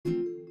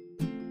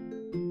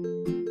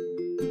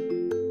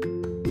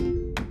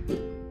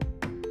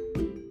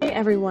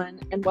everyone,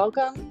 and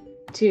welcome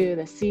to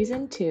the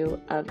Season 2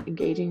 of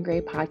Engaging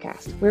Gray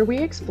podcast, where we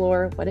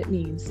explore what it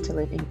means to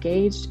live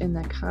engaged in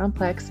the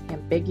complex,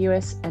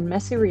 ambiguous, and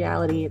messy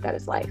reality that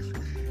is life.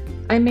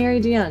 I'm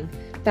Mary DeYoung,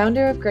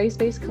 founder of Gray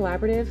Space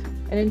Collaborative,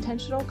 an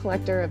intentional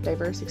collector of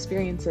diverse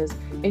experiences,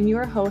 and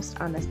your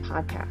host on this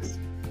podcast.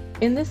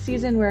 In this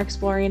season, we're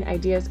exploring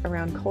ideas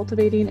around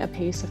cultivating a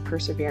pace of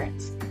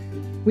perseverance.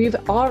 We've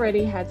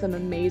already had some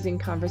amazing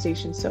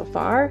conversations so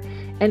far,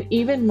 and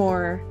even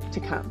more to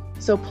come.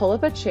 So pull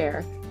up a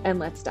chair and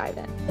let's dive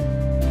in.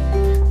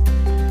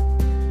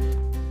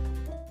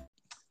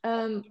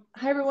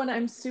 Hi everyone,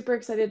 I'm super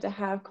excited to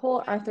have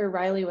Cole Arthur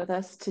Riley with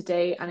us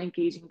today on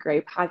Engaging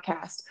Gray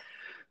podcast.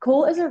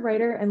 Cole is a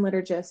writer and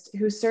liturgist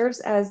who serves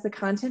as the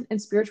content and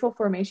spiritual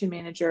formation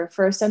manager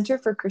for a Center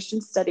for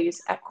Christian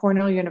Studies at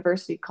Cornell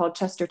University called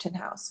Chesterton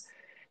House.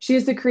 She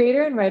is the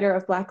creator and writer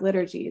of Black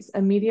Liturgies,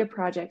 a media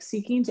project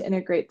seeking to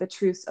integrate the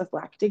truths of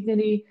Black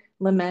dignity,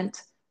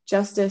 lament,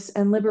 justice,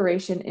 and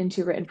liberation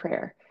into written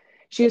prayer.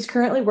 She is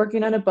currently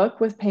working on a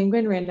book with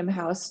Penguin Random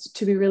House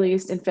to be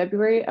released in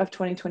February of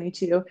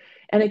 2022,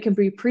 and it can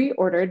be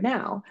pre-ordered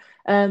now.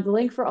 The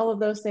link for all of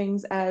those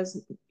things,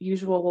 as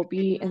usual, will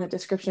be in the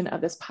description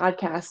of this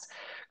podcast.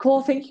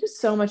 Cole, thank you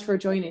so much for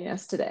joining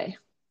us today.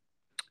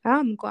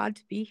 I'm glad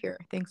to be here.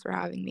 Thanks for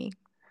having me.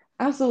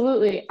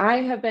 Absolutely. I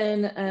have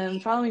been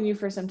following you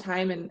for some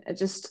time and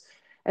just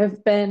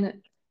have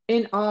been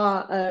in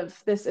awe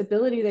of this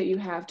ability that you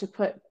have to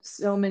put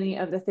so many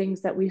of the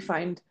things that we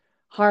find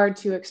hard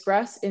to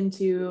express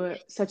into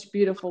such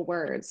beautiful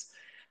words.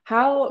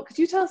 Could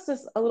you tell us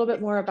just a little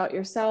bit more about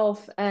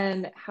yourself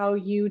and how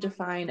you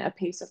define a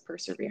pace of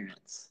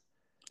perseverance?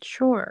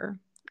 Sure.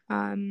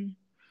 I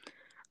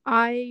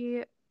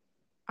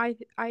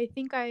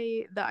think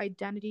the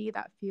identity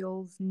that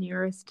feels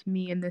nearest to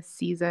me in this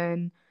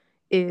season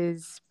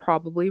is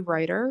probably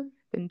writer.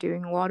 Been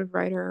doing a lot of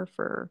writing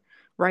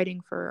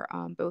for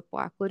both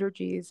Black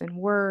Liturgies and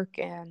work,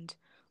 and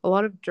a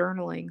lot of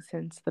journaling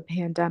since the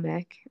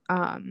pandemic.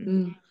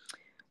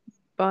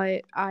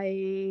 But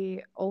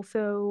I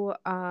also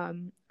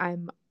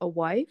I'm a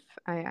wife.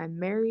 I'm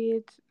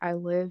married. I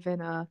live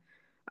in a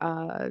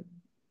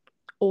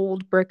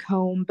old brick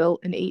home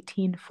built in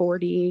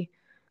 1840.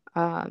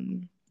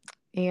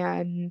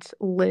 And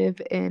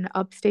live in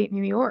upstate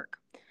New York.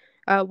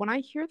 When I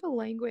hear the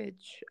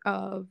language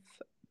of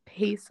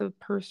pace of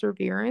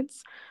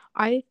perseverance,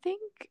 I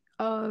think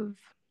of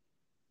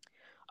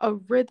a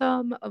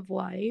rhythm of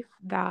life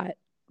that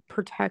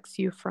protects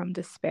you from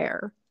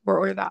despair,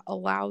 or that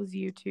allows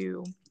you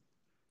to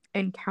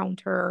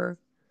encounter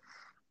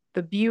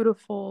the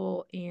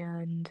beautiful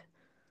and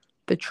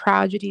the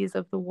tragedies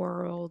of the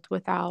world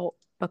without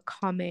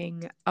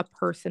becoming a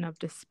person of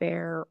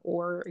despair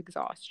or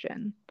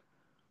exhaustion.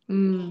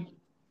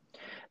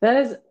 That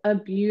is a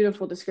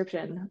beautiful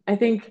description. I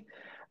think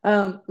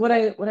what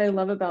I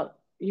love about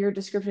your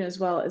description as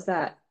well is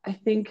that I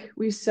think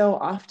we so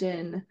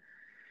often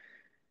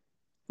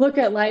look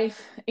at life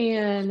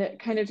and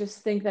kind of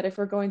just think that if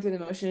we're going through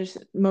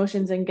the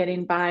motions and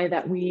getting by,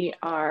 that we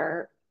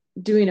are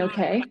doing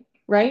okay,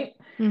 right?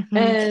 Mm-hmm.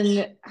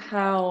 And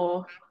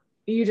how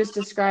you just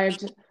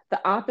described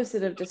the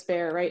opposite of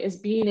despair, right, is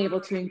being able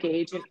to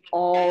engage in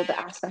all the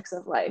aspects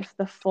of life,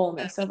 the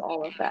fullness of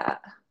all of that.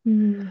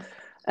 Mm-hmm.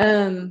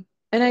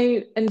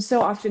 And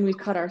so often we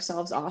cut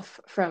ourselves off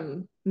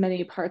from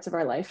many parts of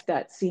our life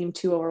that seem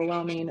too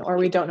overwhelming, or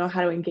we don't know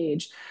how to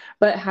engage.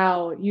 But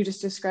how you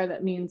just described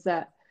that means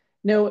that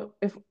no,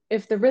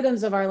 if the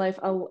rhythms of our life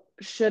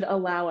should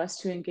allow us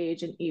to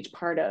engage in each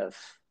part of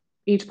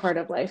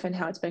life and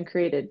how it's been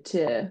created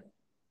to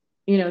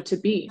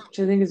be, which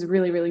I think is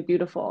really, really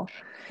beautiful.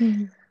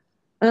 Mm-hmm.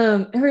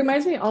 It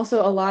reminds me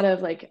also a lot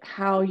of like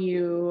how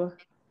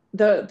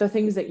the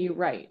things that you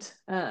write.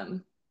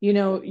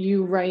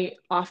 You write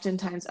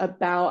oftentimes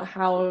about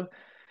how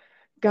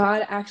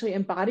God actually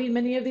embodied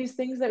many of these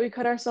things that we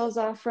cut ourselves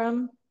off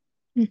from.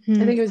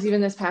 Mm-hmm. I think it was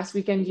even this past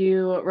weekend,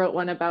 you wrote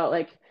one about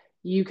like,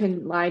 you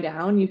can lie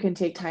down, you can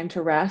take time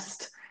to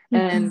rest,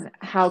 and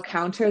how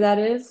counter that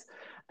is.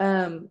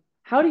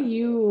 How do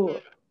you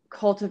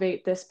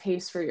cultivate this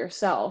pace for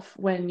yourself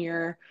when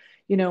you're,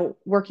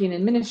 working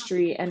in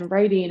ministry and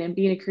writing and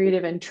being a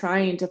creative and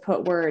trying to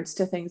put words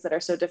to things that are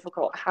so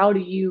difficult? How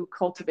do you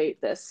cultivate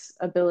this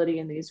ability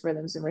in these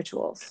rhythms and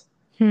rituals?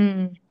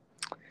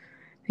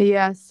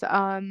 Yes.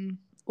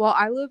 Well,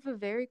 I live a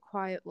very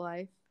quiet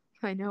life.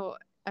 I know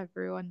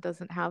everyone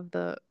doesn't have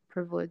the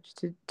privilege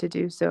to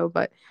do so,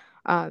 but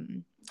I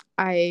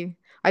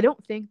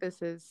don't think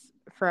this is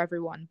for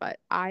everyone, but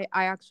I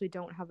actually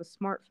don't have a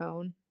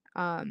smartphone.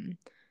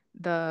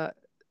 The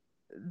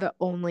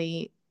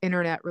only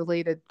internet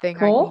related thing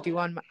Cole? I can do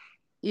on my...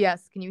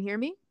 Yes, can you hear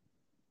me?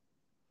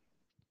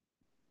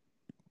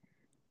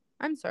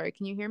 I'm sorry,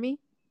 can you hear me?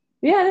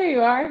 Yeah, there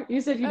you are.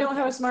 You said you don't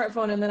have a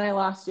smartphone, and then I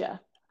lost you.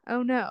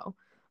 Oh no.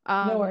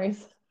 No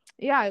worries.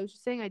 Yeah, I was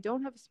just saying I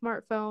don't have a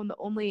smartphone. The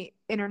only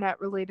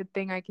internet related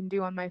thing I can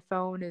do on my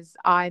phone is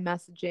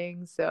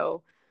iMessaging.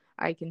 So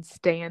I can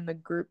stand the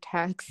group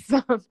texts.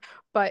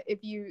 But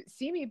if you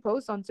see me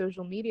post on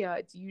social media,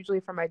 it's usually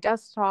from my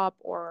desktop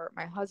or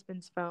my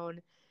husband's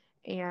phone.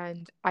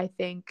 And I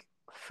think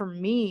for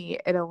me,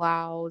 it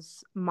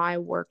allows my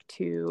work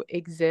to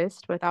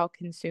exist without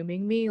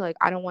consuming me. Like,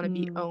 I don't want to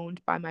be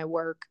owned by my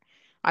work.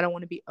 I don't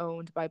want to be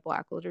owned by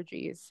Black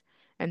liturgies.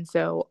 And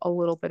so a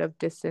little bit of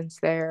distance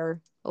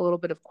there, a little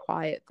bit of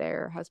quiet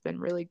there has been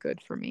really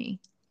good for me.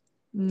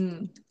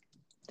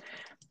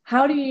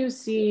 How do you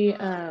see,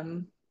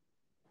 that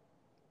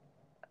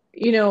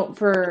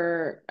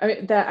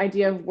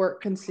idea of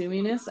work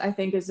consumingness, I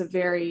think is a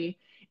very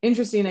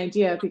interesting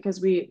idea,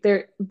 because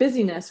their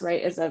busyness,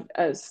 right, is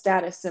a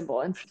status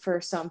symbol. And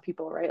for some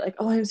people, right, like,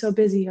 oh, I'm so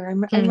busy, or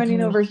I'm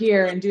running over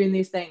here and doing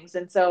these things.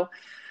 And so,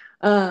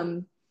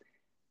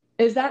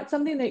 is that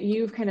something that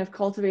you've kind of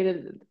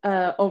cultivated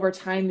over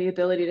time, the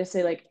ability to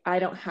say, like, I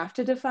don't have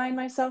to define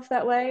myself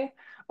that way?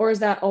 Or has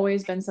that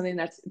always been something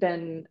that's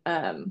been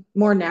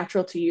more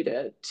natural to you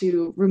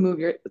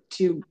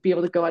to be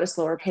able to go at a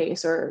slower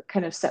pace or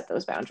kind of set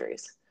those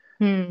boundaries?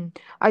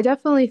 I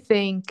definitely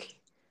think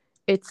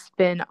it's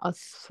been a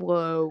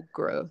slow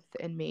growth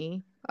in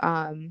me.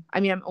 I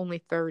mean, I'm only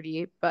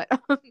 30, but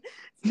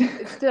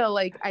still,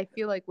 like, I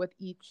feel like with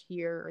each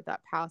year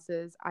that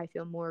passes, I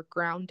feel more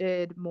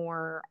grounded,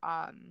 more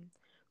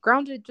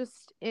grounded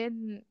just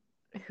in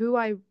who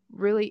I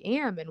really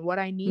am and what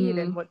I need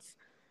and what's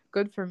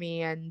good for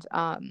me. And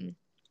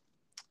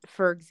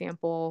for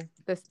example,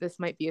 this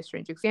might be a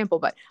strange example,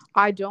 but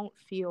I don't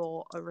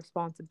feel a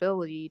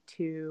responsibility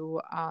to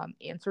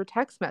answer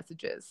text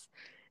messages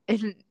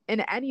in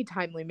any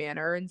timely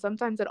manner, and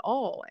sometimes at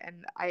all.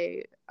 And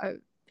a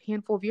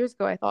handful of years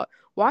ago, I thought,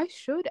 why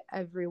should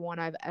everyone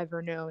I've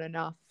ever known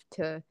enough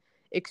to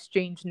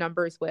exchange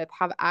numbers with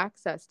have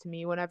access to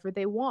me whenever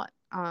they want?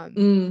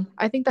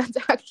 I think that's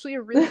actually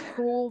a really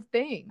cruel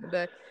thing.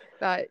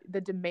 The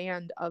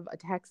demand of a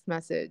text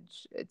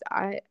message.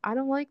 I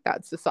don't like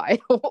that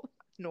societal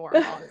norm,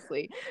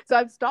 honestly. So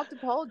I've stopped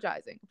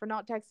apologizing for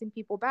not texting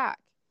people back.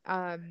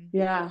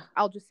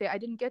 I'll just say I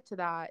didn't get to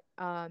that.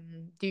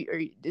 Do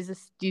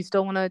you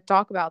still want to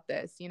talk about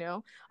this?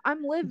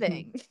 I'm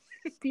living.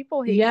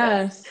 People hate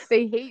this.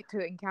 They hate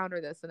to encounter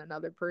this in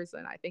another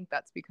person. I think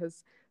that's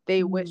because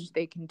they wish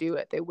they can do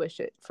it. They wish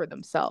it for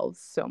themselves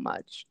so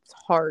much. It's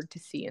hard to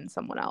see in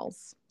someone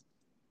else.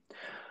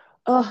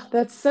 Oh,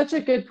 that's such a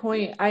good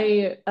point.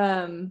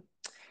 Because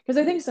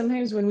I think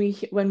sometimes when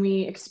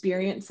we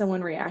experience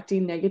someone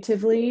reacting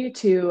negatively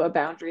to a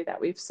boundary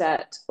that we've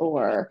set,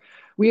 or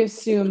we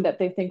assume that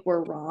they think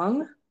we're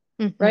wrong,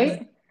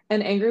 right?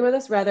 And angry with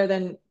us, rather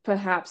than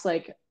perhaps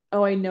like,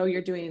 oh, I know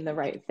you're doing the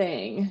right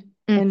thing.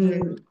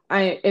 And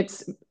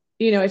it's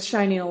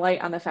shining a light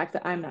on the fact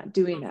that I'm not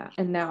doing that.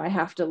 And now I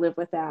have to live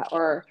with that,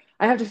 or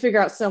I have to figure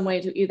out some way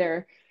to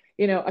either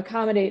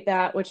accommodate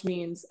that, which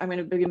means I'm going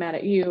to be mad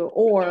at you,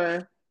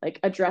 or like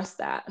address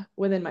that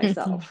within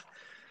myself.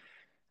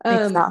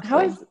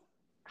 Exactly.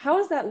 How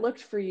has that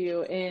looked for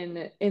you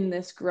in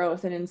this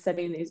growth and in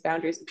setting these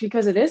boundaries?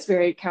 Because it is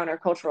very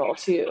countercultural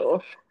to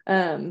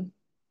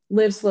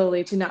live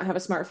slowly, to not have a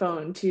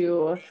smartphone,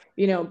 to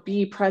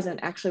be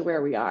present actually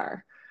where we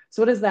are.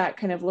 So what does that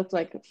kind of look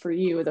like for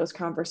you, those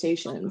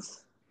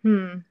conversations?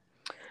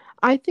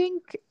 I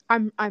think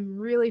I'm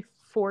really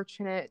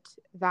fortunate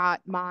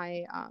that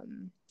my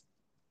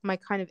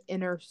kind of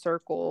inner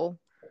circle,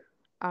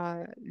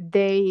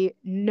 they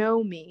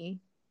know me.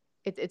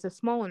 It's a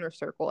small inner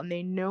circle, and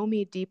they know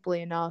me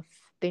deeply enough.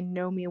 They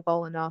know me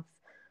well enough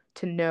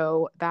to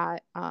know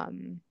that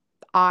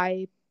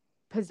I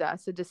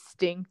possess a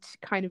distinct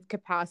kind of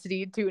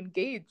capacity to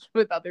engage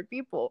with other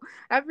people.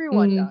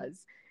 Everyone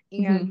does.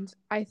 And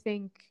I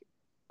think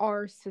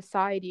our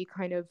society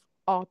kind of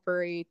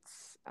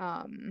operates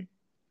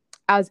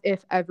as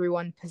if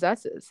everyone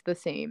possesses the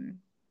same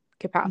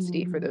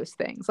capacity for those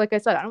things. Like I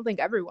said, I don't think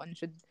everyone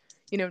should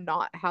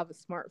not have a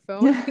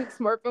smartphone. I think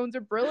smartphones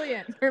are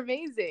brilliant. They're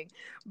amazing.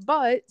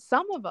 But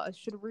some of us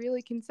should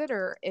really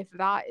consider if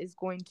that is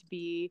going to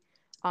be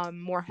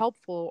more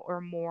helpful or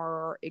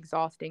more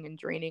exhausting and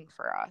draining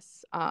for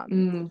us.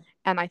 And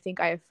I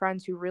think I have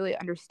friends who really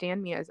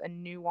understand me as a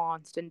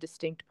nuanced and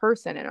distinct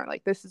person and are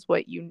like, this is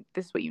what you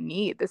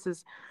need. This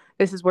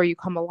is where you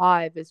come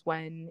alive, is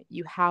when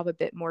you have a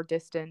bit more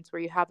distance,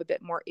 where you have a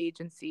bit more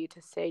agency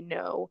to say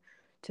no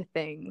to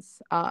things.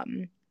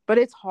 But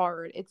it's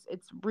hard. It's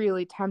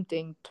really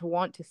tempting to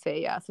want to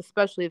say yes,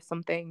 especially if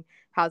something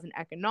has an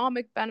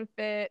economic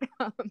benefit,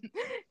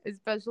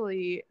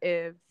 especially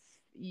if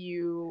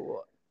you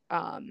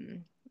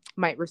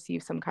might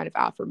receive some kind of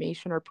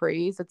affirmation or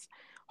praise. It's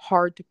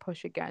hard to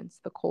push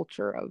against the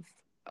culture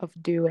of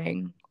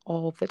doing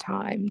all the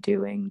time,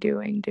 doing.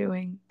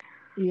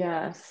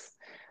 Yes.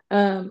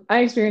 I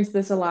experienced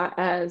this a lot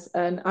as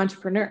an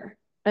entrepreneur,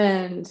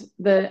 and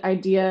the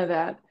idea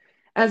that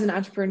as an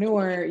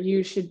entrepreneur,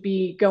 you should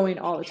be going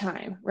all the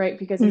time, right?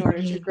 Because in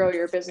order to grow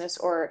your business,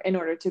 or in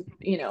order to,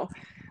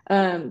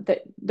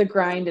 the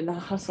grind and the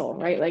hustle,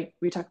 right? Like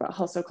we talk about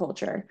hustle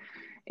culture.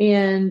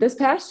 And this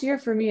past year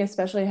for me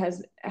especially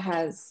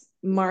has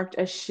marked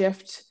a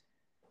shift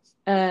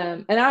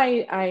And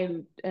I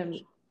am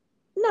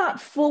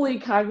not fully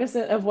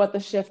cognizant of what the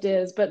shift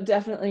is, but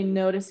definitely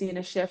noticing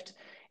a shift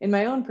in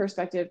my own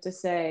perspective to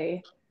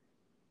say,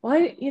 well,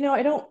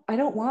 I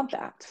don't want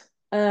that.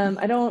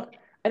 I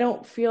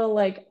don't feel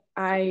like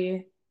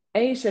I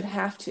should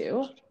have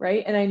to,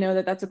 right? And I know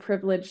that that's a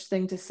privileged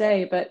thing to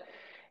say, but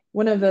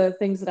one of the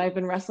things that I've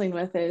been wrestling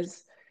with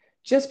is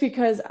just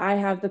because I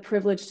have the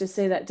privilege to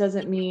say that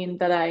doesn't mean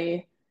that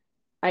I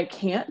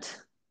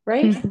can't,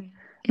 right? Mhm.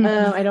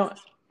 Mhm. I don't,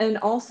 and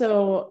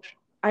also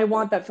I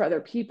want that for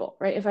other people,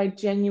 right? If I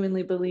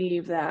genuinely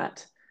believe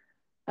that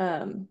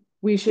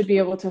we should be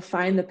able to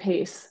find the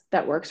pace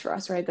that works for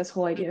us, right? This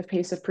whole idea of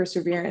pace of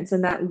perseverance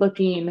and that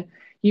looking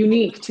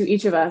unique to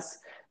each of us.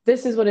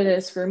 This is what it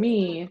is for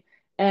me.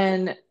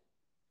 And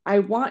I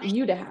want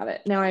you to have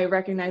it. Now I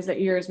recognize that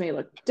yours may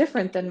look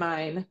different than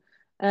mine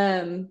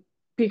um,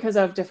 because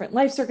of different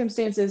life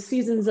circumstances,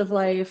 seasons of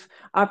life,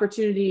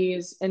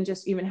 opportunities, and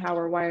just even how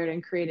we're wired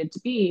and created to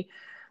be.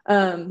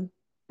 Um,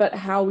 but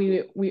how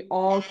we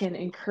all can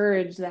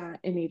encourage that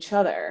in each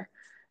other.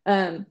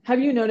 Have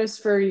you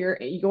noticed for your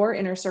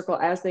inner circle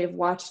as they've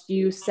watched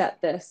you set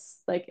this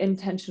like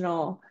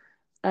intentional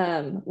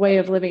way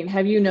of living,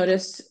 have you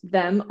noticed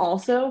them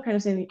also kind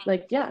of saying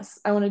like, yes,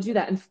 I want to do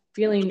that, and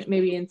feeling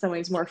maybe in some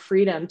ways more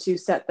freedom to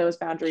set those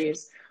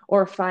boundaries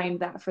or find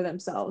that for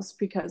themselves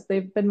because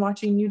they've been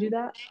watching you do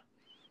that?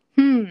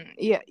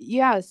 Yeah,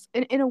 yes.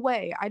 In a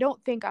way, I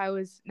don't think I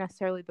was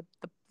necessarily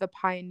the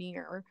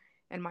pioneer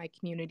in my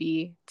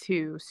community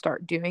to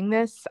start doing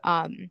this.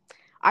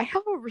 I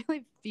have a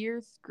really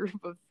fierce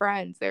group of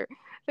friends.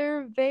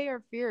 They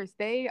are fierce.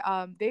 They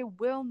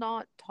will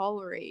not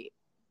tolerate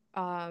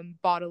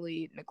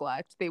bodily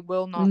neglect. They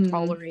will not Mm,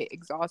 tolerate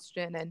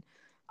exhaustion. And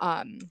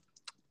um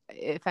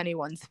if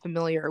anyone's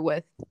familiar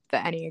with the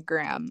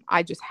Enneagram,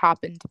 I just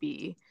happen to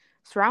be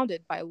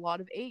surrounded by a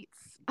lot of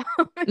eights.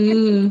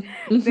 mm,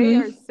 They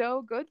mm-hmm, are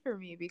so good for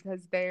me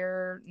because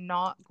they're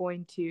not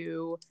going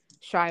to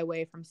shy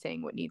away from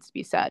saying what needs to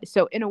be said.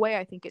 So in a way,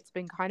 I think it's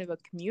been kind of a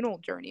communal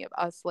journey of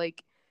us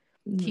like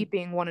mm,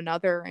 keeping one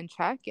another in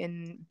check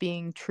and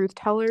being truth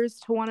tellers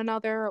to one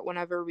another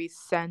whenever we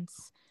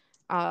sense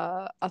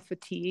a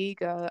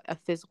fatigue, a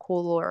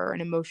physical or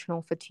an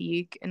emotional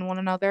fatigue in one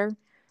another.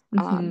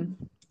 mm-hmm. Um,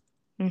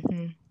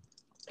 mhm.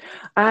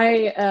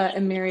 I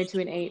am married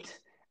to an eight,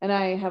 and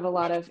I have a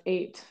lot of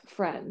eight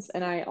friends,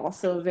 and I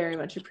also very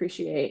much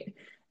appreciate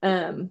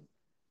um,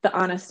 the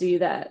honesty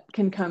that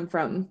can come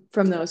from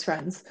those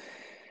friends.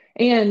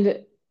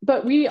 And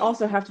but we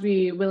also have to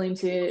be willing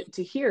to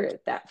hear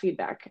that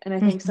feedback. And I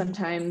think Mhm.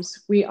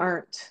 sometimes we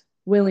aren't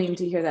willing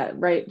to hear that,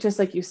 right? Just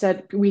like you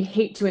said, we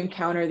hate to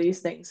encounter these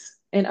things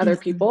in other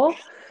Mhm. people.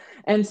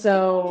 And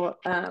so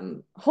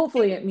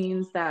hopefully it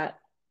means that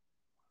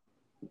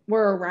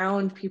we're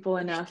around people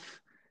enough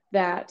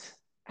that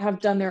have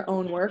done their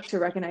own work to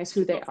recognize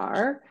who they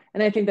are.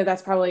 And I think that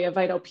that's probably a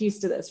vital piece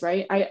to this,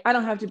 right? I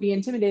don't have to be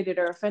intimidated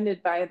or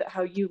offended by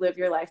how you live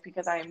your life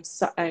because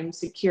I'm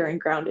secure and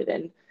grounded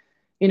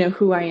in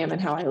who I am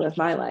and how I live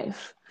my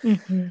life.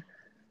 Mhm.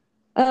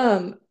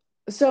 Um,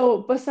 so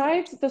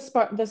besides the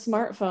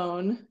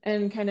smartphone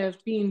and kind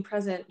of being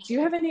present, do you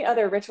have any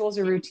other rituals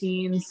or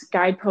routines,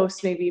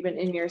 guideposts, maybe even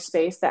in your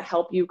space that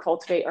help you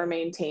cultivate or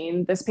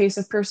maintain this pace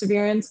of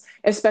perseverance,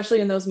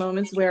 especially in those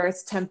moments where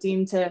it's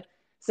tempting to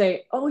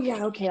say, "Oh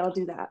yeah, okay, I'll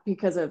do that,"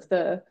 because of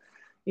the,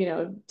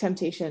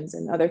 temptations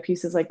and other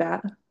pieces like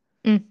that?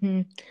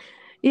 Mhm.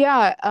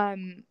 Yeah,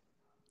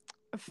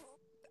 f-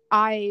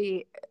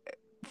 I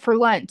for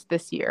Lent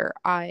this year,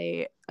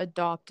 I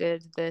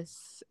adopted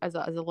this as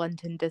a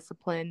Lenten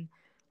discipline,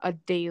 a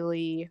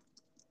daily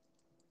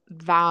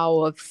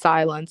vow of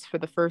silence for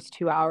the first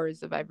 2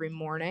 hours of every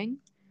morning.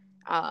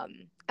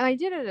 And I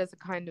did it as a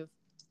kind of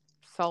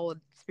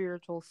solid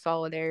spiritual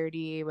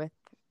solidarity with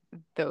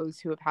those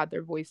who have had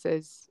their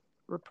voices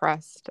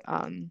repressed.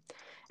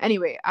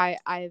 Anyway,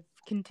 I've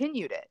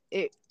continued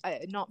it.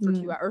 Not for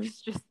two Mm.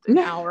 hours, just an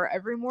hour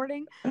every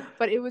morning,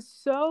 but it was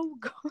so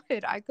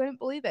good. I couldn't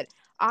believe it.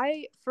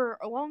 I for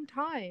a long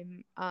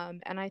time,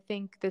 and I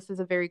think this is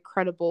a very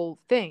credible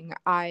thing.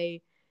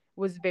 I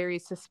was very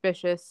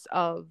suspicious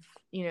of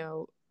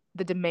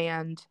the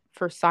demand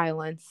for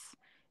silence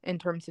in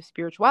terms of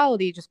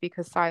spirituality, just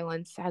because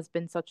silence has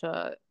been such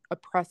a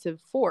oppressive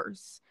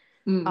force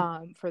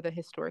Mm. for the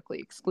historically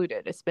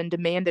excluded. It's been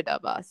demanded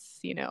of us,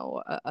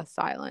 a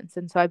silence.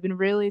 And so I've been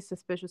really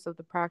suspicious of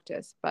the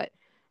practice, but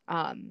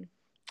um,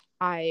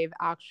 I've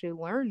actually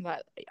learned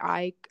that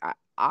I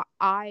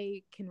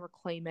can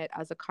reclaim it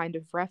as a kind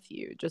of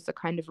refuge, as a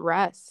kind of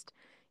rest.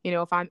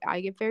 If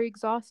I get very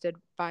exhausted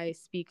by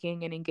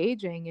speaking and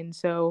engaging, and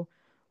so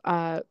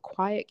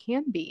quiet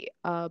can be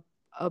a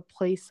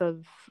place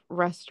of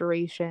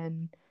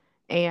restoration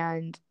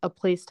and a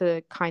place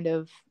to kind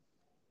of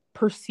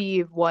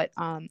perceive what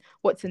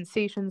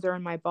sensations are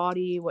in my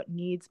body, what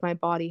needs my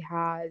body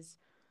has.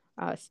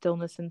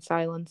 Stillness and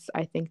silence,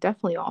 I think,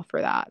 definitely offer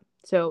that.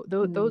 So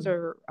those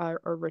Mm.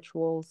 are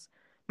rituals.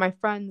 My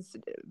friends,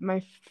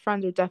 my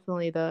friends are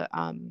definitely the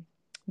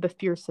the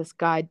fiercest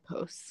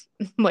guideposts.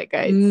 Like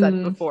I had said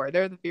Mm, before,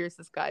 they're the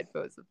fiercest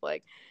guideposts of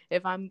like,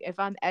 if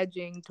I'm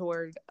edging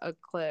toward a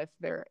cliff,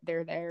 they're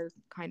there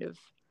kind of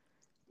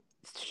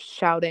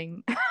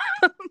shouting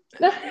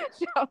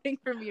shouting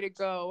for me to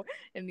go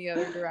in the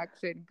other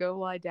direction. Go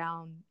lie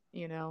down,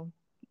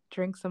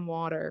 drink some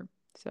water.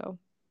 So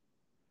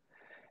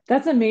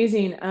that's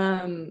amazing.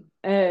 An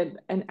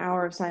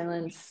hour of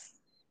silence,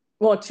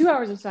 well, 2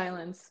 hours of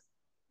silence.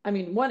 I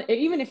mean,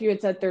 even if you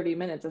had said 30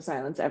 minutes of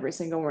silence every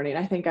single morning,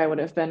 I think I would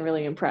have been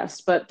really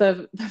impressed. But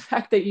the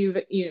fact that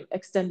you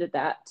extended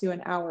that to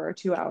an hour or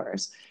 2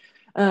 hours,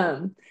 I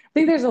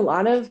think there's a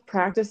lot of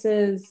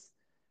practices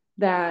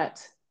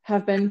that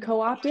have been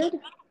co-opted,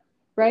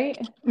 right?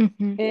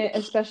 mm-hmm.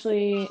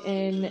 Especially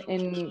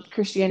in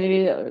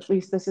Christianity, at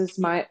least this is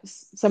my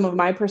some of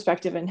my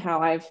perspective and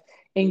how I've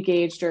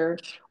engaged or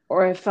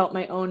I've felt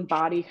my own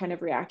body kind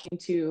of reacting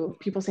to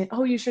people saying,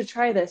 "Oh, you should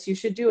try this. You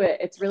should do it.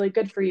 It's really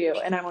good for you."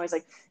 And I'm always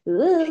like,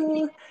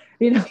 "Ooh,"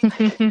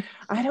 like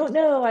I don't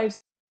know.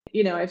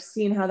 I've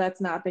seen how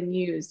that's not been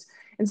used.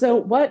 And so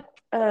what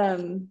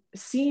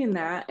seeing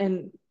that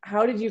and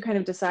how did you kind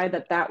of decide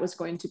that that was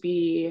going to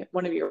be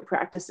one of your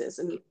practices,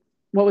 and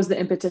what was the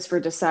impetus for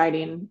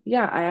deciding,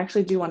 yeah, I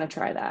actually do want to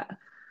try that?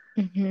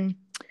 Mm-hmm.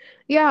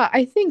 Yeah,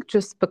 I think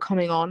just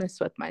becoming honest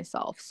with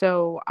myself.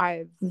 So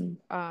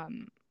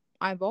Mm.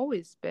 I've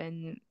always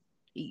been,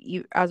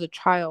 as a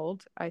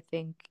child, I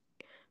think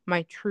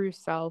my true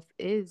self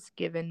is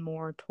given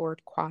more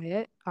toward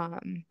quiet.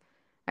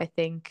 I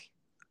think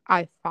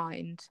I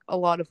find a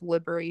lot of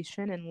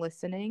liberation in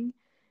listening,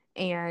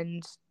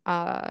 and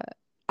uh,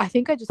 I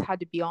think I just had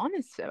to be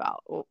honest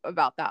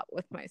about that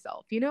with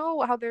myself. You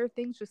know how there are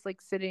things just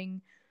like sitting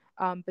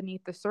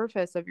beneath the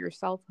surface of your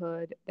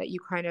selfhood that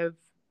you kind of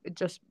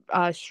just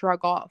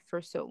shrug off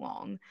for so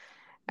long.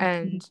 Mhm.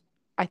 And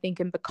I think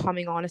in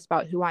becoming honest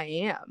about who I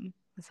am,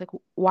 it's like,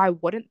 why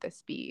wouldn't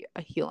this be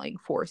a healing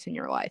force in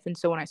your life? And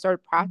so when I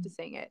started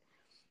practicing it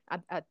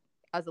at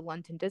as a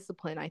Lenten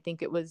discipline, I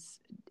think it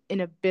was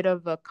in a bit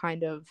of a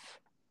kind of,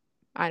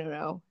 I don't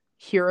know,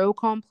 hero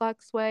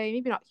complex way.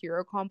 Maybe not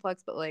hero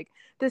complex, but like,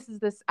 this is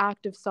this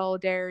act of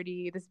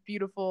solidarity, this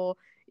beautiful,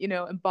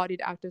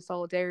 embodied act of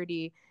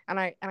solidarity. And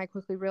I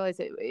quickly realized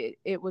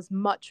it was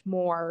much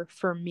more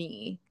for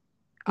me.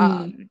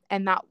 Mm.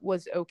 And that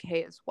was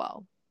okay as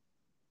well.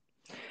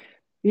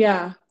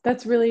 Yeah,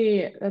 that's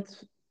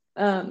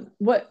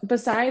what,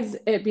 besides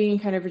it being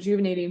kind of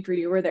rejuvenating for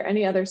you, were there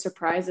any other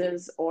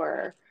surprises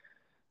or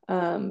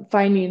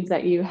findings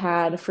that you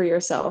had for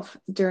yourself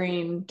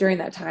during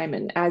that time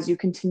and as you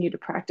continue to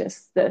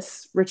practice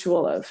this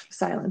ritual of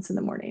silence in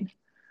the morning?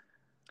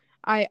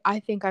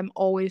 I think I'm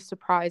always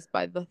surprised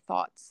by the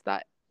thoughts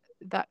that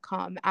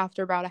come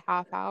after about a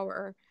half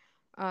hour.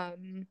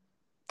 Um,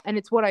 and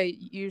it's what I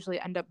usually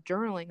end up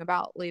journaling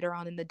about later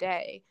on in the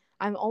day.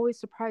 I'm always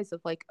surprised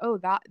of like, oh,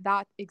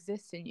 that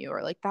exists in you,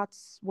 or like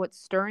that's what's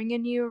stirring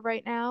in you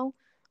right now.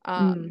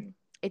 Mm.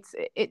 It's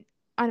it.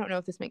 I don't know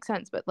if this makes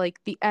sense, but like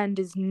the end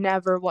is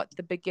never what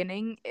the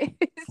beginning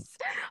is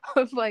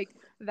of like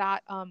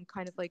that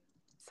kind of like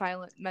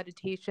silent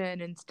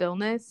meditation and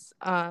stillness.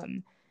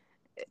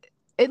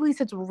 At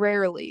least it's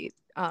rarely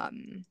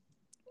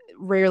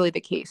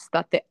the case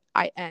that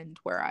I end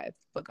where I've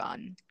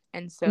begun.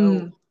 And so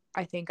Mm.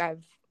 I think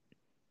I've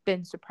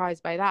been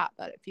surprised by that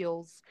it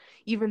feels,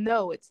 even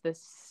though it's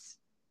this,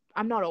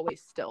 I'm not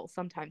always still,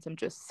 sometimes I'm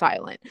just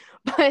silent,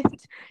 but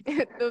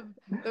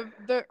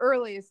the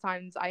earliest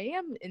times I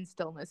am in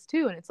stillness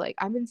too, and it's like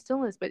I'm in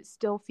stillness but it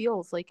still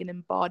feels like an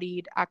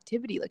embodied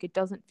activity, like it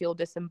doesn't feel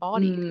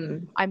disembodied.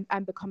 Mm.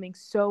 I'm becoming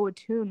so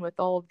attuned with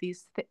all of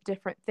these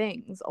different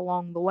things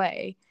along the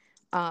way,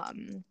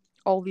 um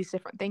all these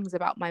different things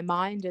about my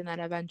mind and then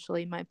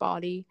eventually my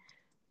body.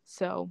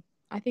 So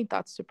I think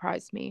that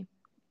surprised me.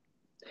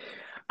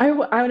 I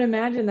would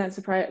imagine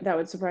that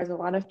would surprise a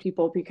lot of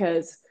people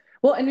because,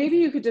 well, and maybe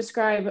you could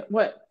describe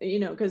what,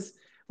 because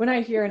when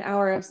I hear an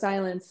hour of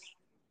silence,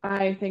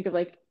 I think of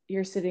like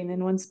you're sitting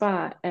in one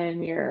spot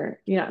and you're,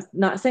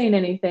 not saying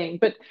anything.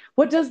 But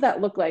what does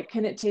that look like?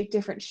 Can it take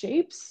different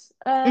shapes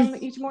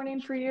each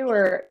morning for you?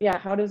 Or yeah,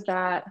 how does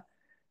that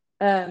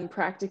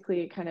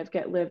practically kind of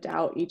get lived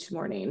out each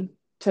morning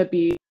to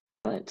be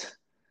silent?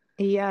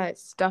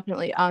 Yes,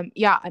 definitely.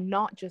 Yeah, I'm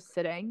not just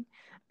sitting.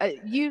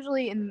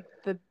 Usually in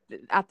the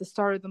at the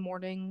start of the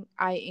morning,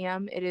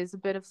 it is a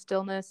bit of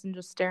stillness and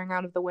just staring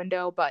out of the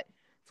window, but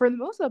for the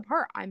most of the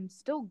part, I'm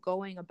still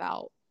going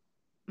about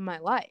my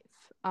life.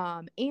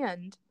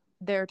 And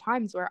there are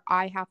times where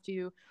I have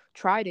to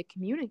try to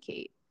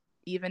communicate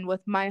even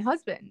with my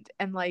husband,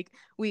 and like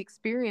we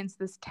experience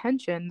this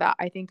tension that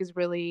I think is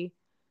really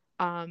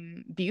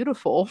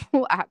beautiful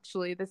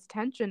actually, this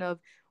tension of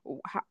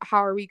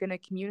how are we going to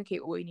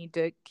communicate what we need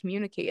to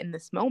communicate in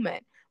this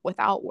moment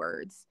without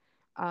words.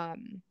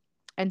 um,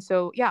 and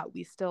so yeah,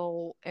 we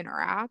still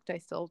interact, I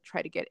still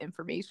try to get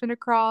information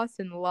across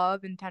and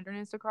love and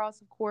tenderness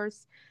across, of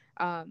course,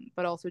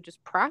 but also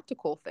just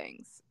practical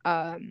things.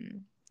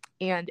 And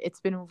it's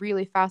been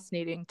really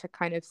fascinating to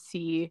kind of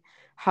see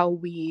how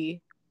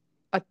we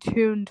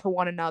attuned to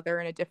one another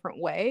in a different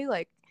way,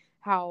 like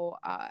how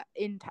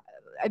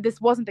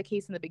this wasn't the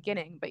case in the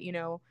beginning, but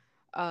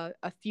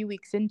a few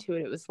weeks into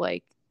it, it was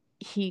like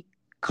he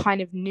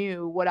kind of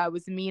knew what I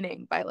was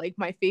meaning by like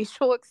my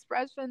facial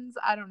expressions.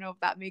 I don't know if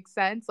that makes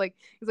sense. Like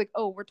he's like,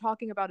 oh, we're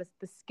talking about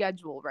the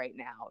schedule right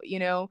now,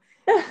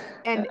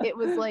 and it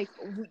was like,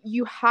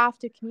 you have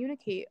to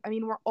communicate. I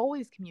mean, we're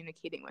always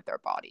communicating with our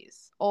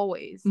bodies,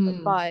 always.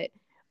 But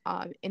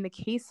in the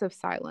case of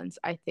silence,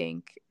 I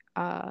think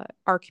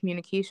our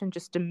communication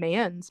just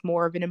demands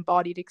more of an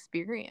embodied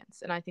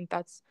experience. And I think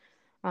that's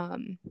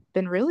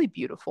been really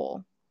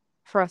beautiful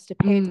for us to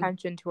pay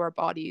attention to our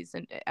bodies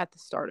and at the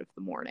start of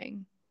the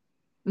morning.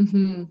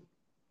 Mm-hmm.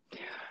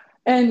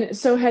 And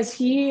so has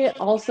he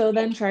also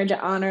then tried to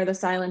honor the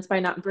silence by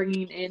not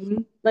bringing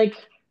in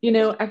like,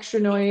 extra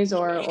noise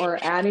or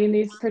adding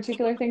these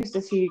particular things?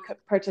 Does he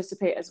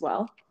participate as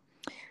well?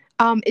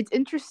 It's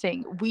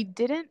interesting. We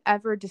didn't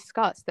ever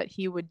discuss that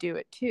he would do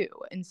it too.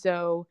 And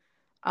so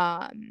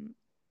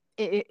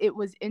it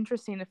was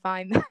interesting to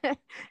find that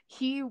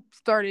he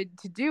started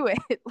to do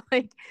it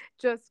like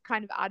just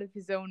kind of out of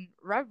his own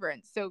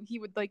reverence. So he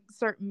would like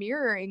start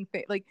mirroring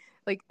things like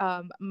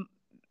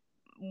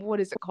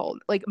what is it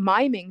called? Like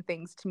miming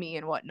things to me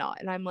and whatnot.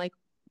 And I'm like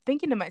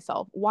thinking to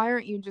myself, why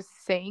aren't you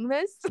just saying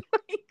this?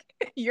 Like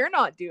you're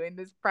not doing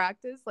this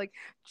practice. Like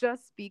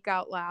just speak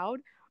out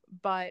loud.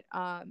 But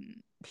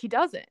he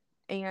doesn't.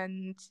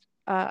 And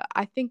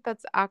I think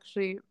that's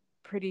actually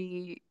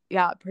pretty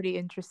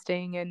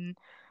interesting. And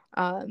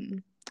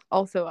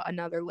also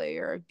another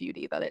layer of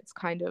beauty that it's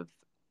kind of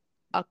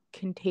a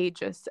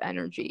contagious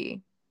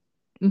energy.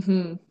 Mm-hmm.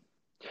 And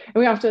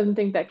we often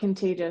think that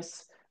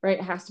contagious, right,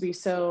 has to be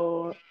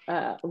so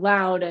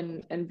loud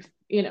and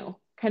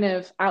kind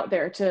of out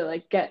there to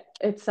like get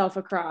itself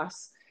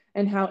across,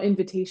 and how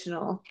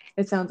invitational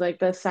it sounds like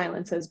the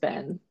silence has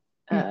been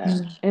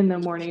in the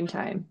morning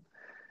time.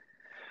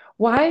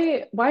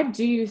 Why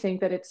do you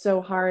think that it's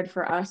so hard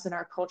for us in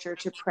our culture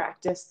to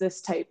practice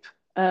this type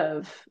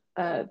of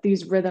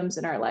these rhythms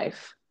in our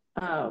life?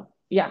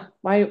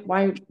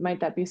 Why might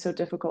that be so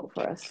difficult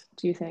for us,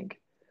 do you think?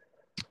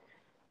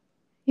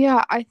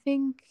 Yeah, I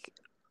think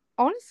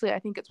honestly, I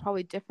think it's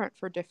probably different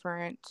for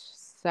different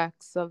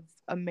sects of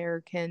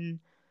American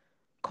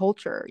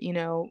culture.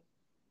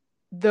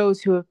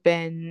 Those who have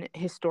been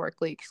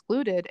historically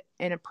excluded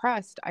and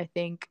oppressed, I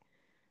think,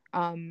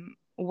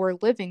 we're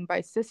living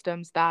by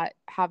systems that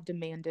have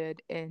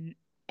demanded an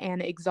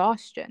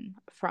exhaustion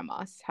from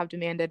us, have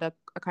demanded a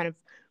kind of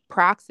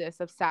praxis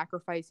of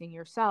sacrificing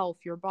yourself,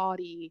 your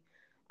body,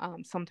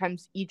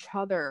 sometimes each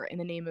other in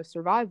the name of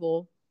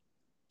survival.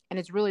 And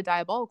it's really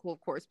diabolical,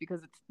 of course,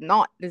 because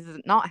this is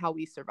not how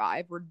we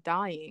survive. We're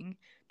dying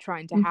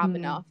trying to have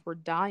enough. We're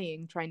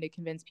dying trying to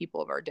convince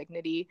people of our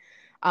dignity.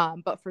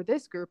 But for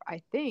this group,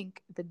 I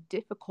think the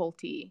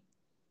difficulty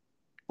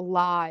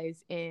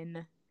lies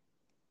in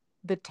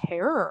the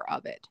terror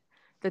of it,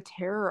 the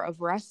terror of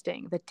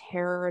resting, the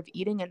terror of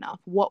eating enough.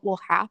 What will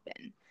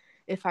happen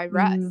if I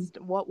rest?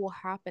 What will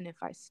happen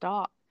if I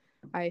stop?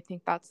 I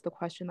think that's the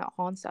question that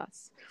haunts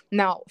us.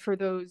 Now, for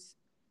those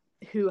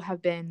who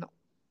have been,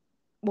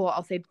 well,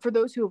 I'll say for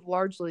those who have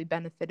largely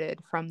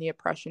benefited from the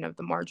oppression of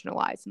the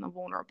marginalized and the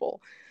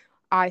vulnerable,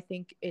 I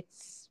think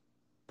it's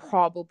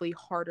probably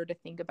harder to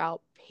think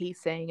about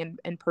pacing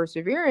and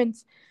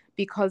perseverance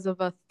because of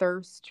a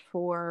thirst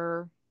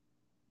for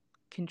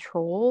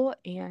control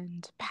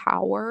and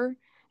power,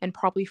 and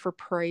probably for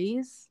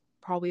praise,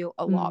 probably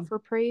a lot for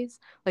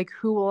praise. Like,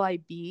 who will I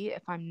be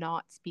if I'm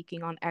not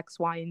speaking on X,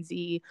 Y, and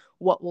Z?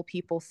 What will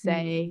people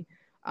say?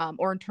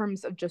 Or in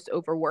terms of just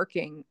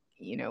overworking,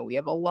 we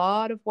have a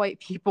lot of white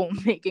people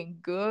making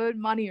good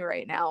money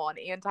right now on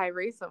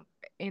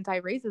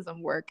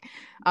anti-racism work.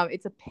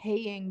 It's a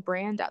paying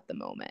brand at the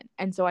moment.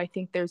 And so I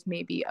think there's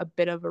maybe a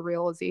bit of a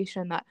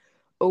realization that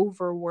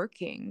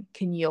overworking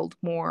can yield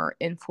more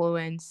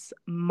influence,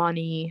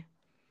 money,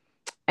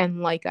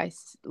 and like I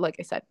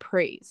said,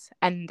 praise.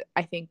 And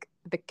I think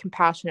the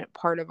compassionate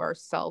part of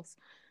ourselves,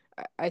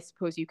 I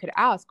suppose you could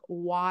ask,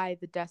 why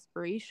the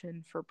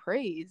desperation for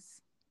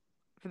praise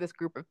for this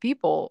group of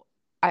people?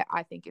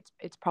 I think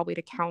it's probably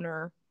to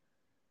counter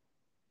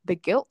the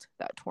guilt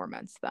that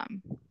torments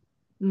them.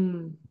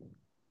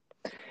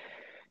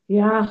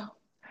 Yeah.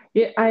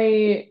 What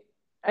I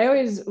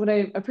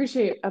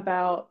appreciate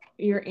about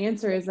your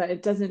answer is that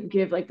it doesn't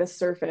give like the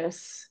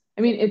surface.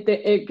 I mean,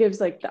 it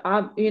gives like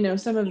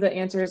some of the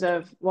answers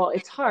of, well,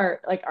 it's hard,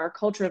 like our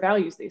culture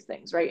values these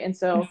things, right? And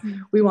so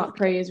we want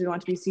praise, we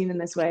want to be seen in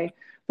this way,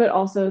 but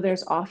also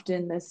there's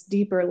often this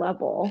deeper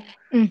level,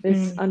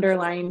 this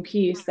underlying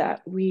piece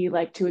that we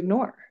like to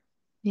ignore.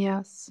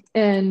 Yes.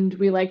 And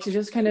we like to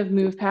just kind of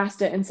move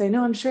past it and say,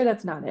 no, I'm sure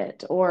that's not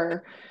it.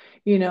 Or,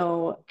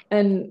 but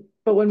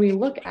when we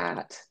look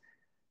at,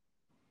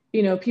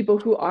 people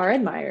who are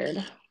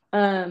admired,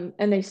 and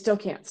they still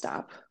can't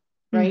stop,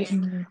 right?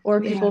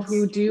 Or people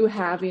who do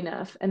have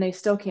enough and they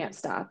still can't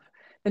stop,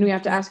 then we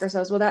have to ask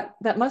ourselves, well,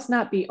 that must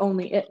not be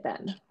only it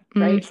then,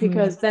 right?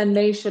 Because then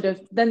they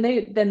should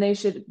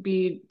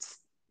be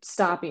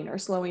stopping or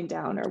slowing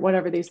down or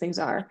whatever these things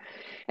are.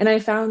 And I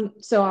found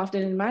so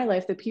often in my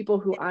life, the people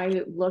who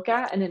I look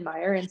at and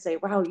admire and say,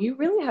 wow, you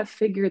really have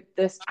figured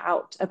this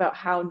out about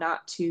how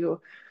not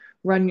to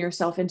run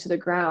yourself into the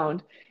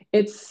ground.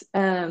 It's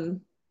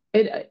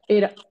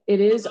it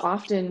is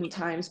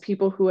oftentimes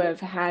people who have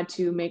had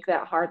to make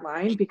that hard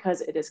line because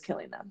it is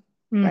killing them,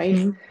 right?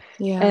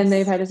 Mm-hmm. And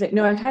they've Yes. had to say,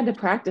 no, I've had to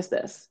practice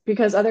this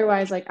because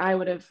otherwise, like I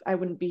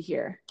wouldn't be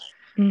here,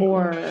 Mm-hmm.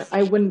 or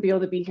I wouldn't be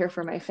able to be here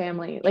for my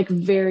family, like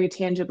very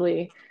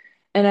tangibly.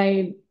 And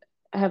I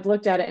have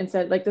looked at it and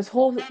said, like this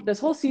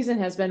whole season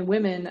has been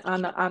women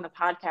on the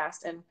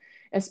podcast, and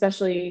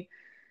especially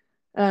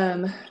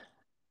um,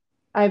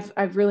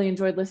 I've really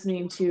enjoyed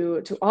listening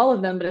to all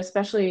of them, but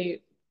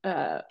especially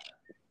uh,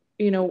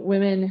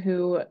 women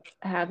who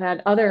have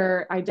had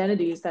other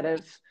identities that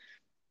have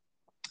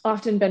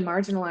often been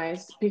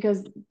marginalized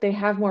because they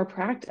have more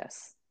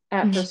practice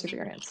at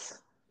perseverance.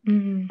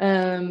 Mm-hmm.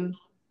 Um,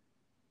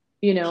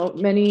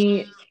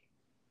 many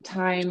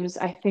times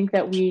I think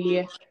that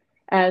we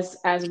as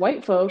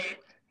white folk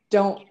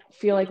don't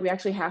feel like we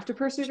actually have to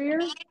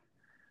persevere,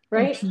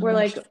 right? We're Mm-hmm.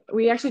 like,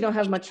 we actually don't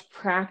have much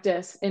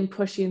practice in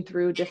pushing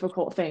through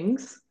difficult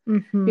things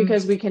Mm-hmm.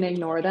 because we can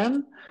ignore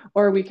them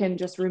or we can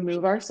just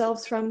remove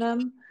ourselves from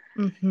them.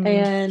 Mm-hmm.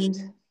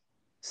 And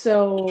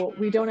so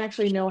we don't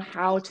actually know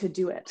how to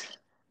do it,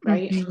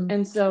 right? Mm-hmm.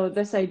 And so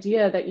this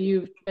idea that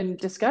you've been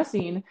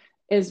discussing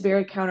is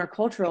very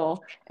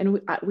countercultural,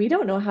 and we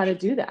don't know how to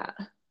do that.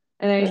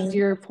 And Right.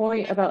 your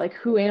point about like,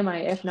 who am I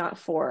if not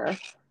for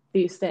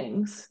these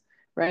things,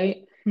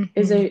 right?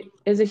 Is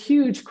Mm-hmm. a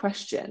huge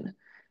question,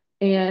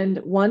 and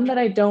one that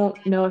I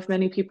don't know if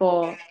many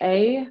people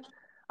A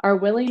are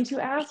willing to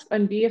ask,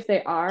 and B, if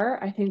they are,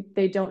 I think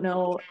they don't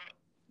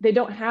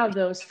have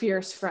those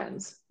fierce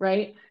friends,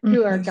 right?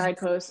 Who are Mm-hmm.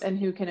 guideposts and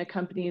who can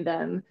accompany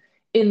them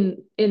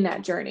in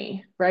that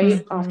journey, right?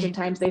 Mm-hmm.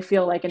 Oftentimes they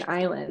feel like an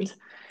island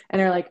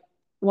and are like,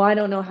 well, I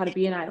don't know how to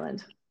be an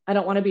island. I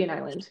don't want to be an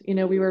island.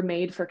 We were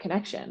made for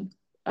connection.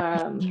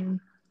 Mm-hmm.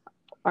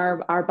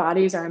 Our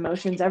bodies, our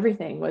emotions,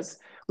 everything was,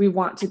 we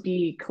want to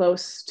be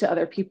close to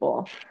other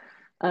people.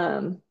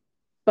 Um,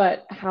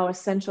 but how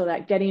essential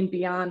that getting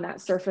beyond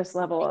that surface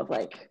level of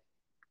like,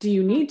 do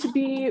you need to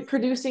be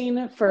producing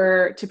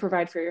to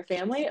provide for your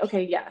family?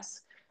 Okay,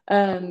 yes.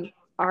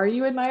 Are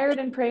you admired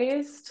and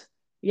praised?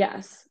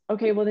 Yes.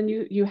 Okay, well then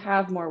you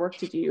have more work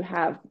to do. You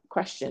have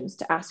questions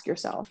to ask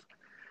yourself.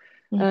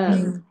 Mm-hmm.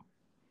 Um,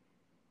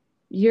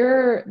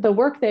 the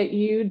work that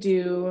you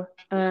do,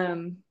 I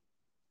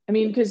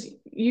mean, because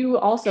you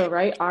also,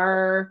 right,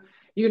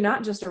 you're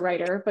not just a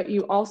writer, but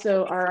you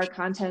also are a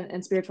content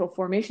and spiritual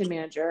formation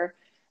manager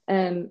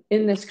in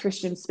this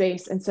Christian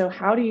space. And so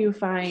how do you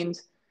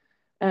find,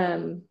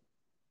 um,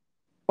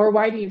 or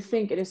why do you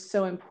think it is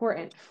so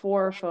important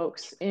for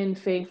folks in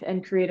faith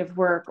and creative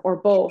work, or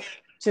both,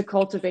 to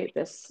cultivate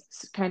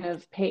this kind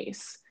of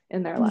pace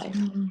in their life?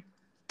 Mm-hmm.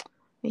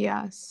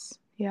 Yes.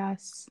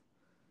 Yes.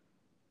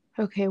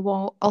 Okay,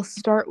 well, I'll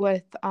start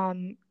with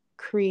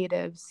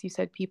creatives. You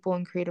said people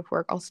in creative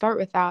work. I'll start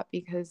with that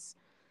because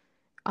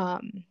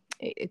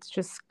it's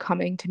just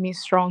coming to me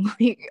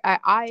strongly.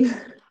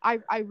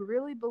 I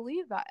really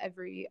believe that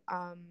every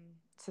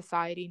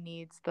society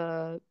needs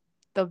the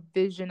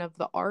vision of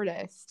the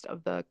artist,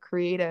 of the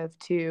creative,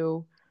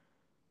 to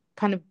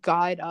kind of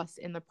guide us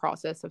in the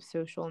process of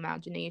social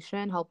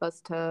imagination, help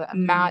us to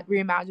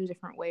reimagine a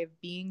different way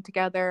of being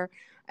together,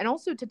 and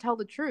also to tell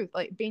the truth.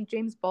 Like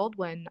James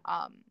Baldwin,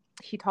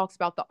 he talks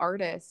about the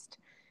artist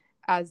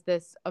as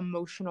this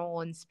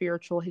emotional and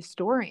spiritual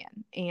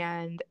historian,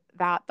 and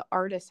that the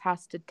artist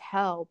has to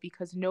tell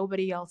because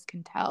nobody else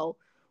can tell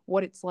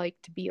what it's like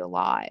to be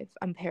alive.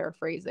 I'm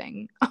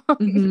paraphrasing.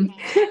 Mm-hmm.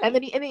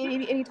 And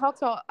he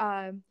talks about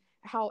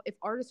how if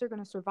artists are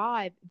going to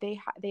survive, they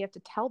have to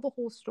tell the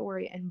whole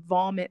story and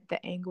vomit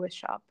the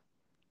anguish up,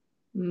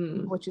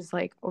 Mm. which is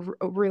like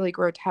a really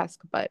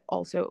grotesque but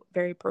also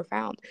very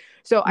profound.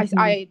 So Mm-hmm.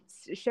 I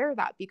share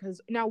that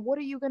because now what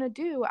are you going to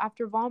do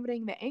after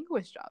vomiting the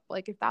anguish up?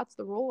 Like if that's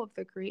the role of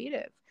the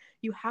creative,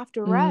 you have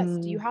to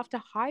rest, you Mm. have to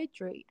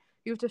hydrate,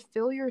 you have to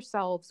fill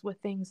yourselves with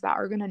things that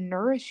are going to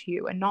nourish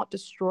you and not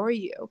destroy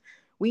you.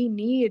 We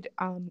need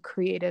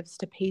creatives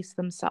to pace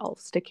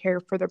themselves, to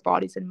care for their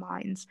bodies and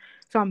minds.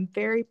 So I'm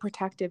very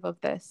protective of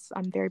this.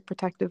 I'm very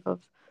protective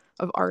of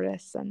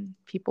artists and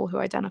people who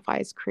identify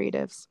as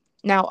creatives.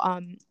 Now,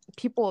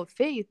 people of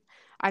faith,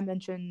 I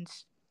mentioned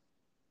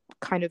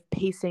kind of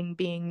pacing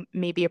being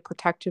maybe a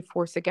protective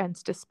force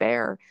against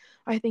despair.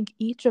 I think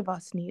each of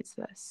us needs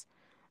this.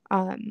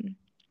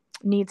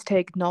 Needs to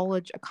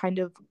acknowledge a kind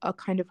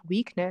of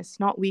weakness,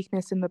 not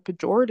weakness in the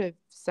pejorative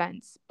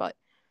sense, but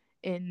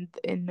in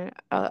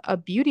a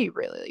beauty.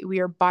 Really, we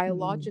are Mm.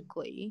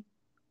 biologically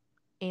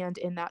and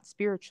in that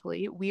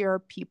spiritually, we are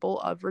people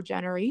of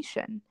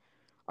regeneration.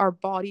 Our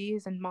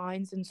bodies and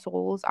minds and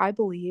souls, I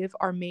believe,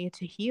 are made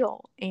to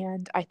heal.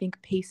 And I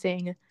think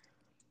pacing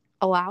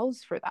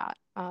allows for that.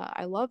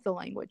 I love the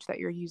language that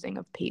you're using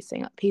of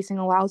pacing. Pacing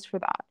allows for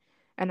that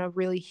in a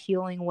really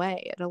healing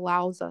way. It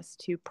allows us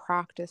to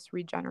practice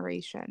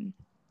regeneration.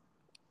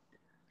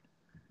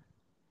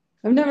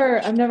 I've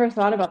never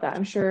thought about that.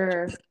 I'm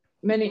sure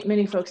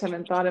many folks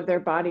haven't thought of their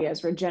body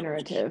as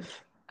regenerative.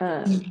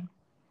 Um, Mhm.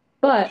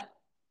 but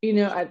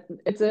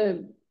it's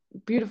a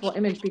beautiful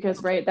image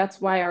because, right,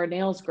 that's why our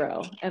nails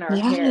grow and our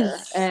hair,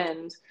 Yes.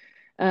 and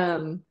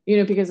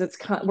because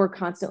we're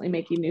constantly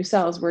making new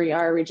cells. We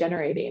are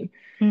regenerating,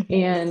 Mhm.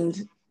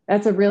 and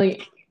that's a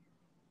really,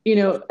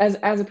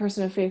 as a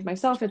person of faith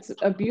myself, it's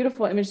a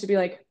beautiful image to be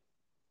like,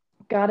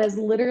 God has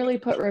literally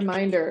put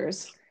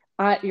reminders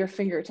at your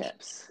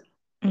fingertips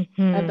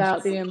Mhm.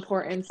 about the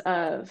importance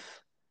of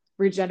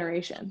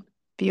regeneration,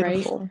 right?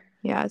 Beautiful.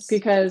 Yes.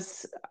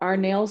 Because our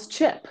nails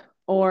chip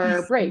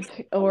or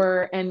break,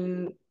 or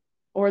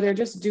they're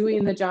just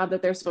doing the job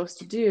that they're supposed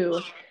to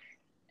do,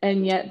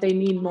 and yet they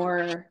need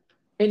more.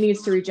 It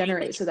needs to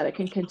regenerate so that it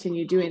can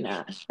continue doing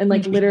that, and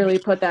like Mhm. literally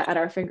put that at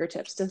our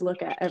fingertips to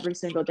look at every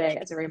single day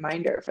as a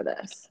reminder for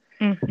this.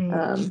 Mhm.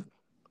 um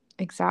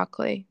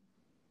Exactly.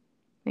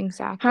 how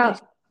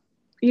Exactly.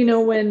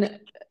 when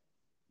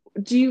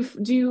do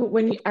you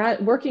when you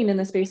at working in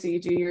the space that you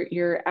do,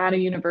 you're at a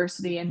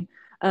university, and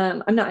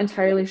I'm not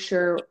entirely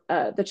sure,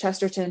 the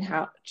Chesterton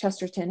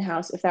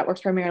House, if that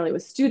works primarily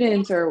with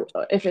students, or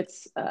if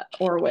it's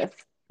or with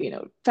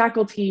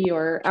faculty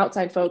or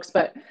outside folks.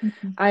 But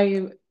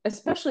Mhm.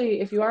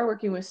 especially if you are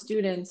working with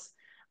students,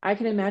 I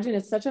can imagine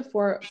it's such a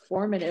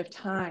formative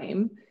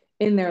time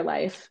in their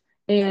life,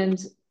 and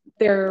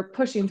they're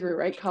pushing through,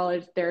 right?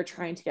 College, they're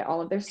trying to get all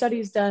of their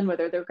studies done,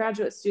 whether they're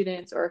graduate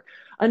students or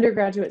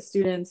undergraduate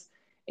students.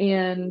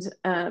 And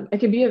it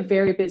can be a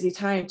very busy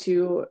time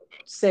to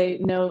say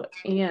no,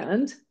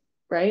 and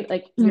right,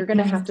 like you're going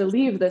to have Mhm. to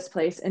leave this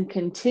place and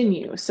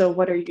continue. So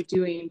what are you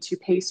doing to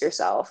pace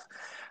yourself?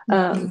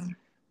 um, Mhm.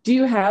 do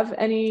you have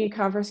any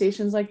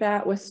conversations like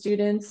that with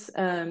students,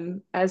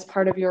 as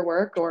part of your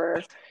work,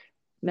 or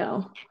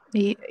no?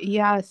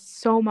 Yeah,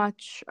 so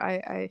much.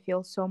 I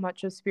feel so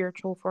much of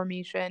spiritual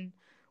formation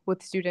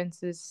with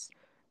students is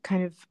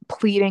kind of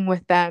pleading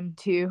with them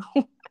to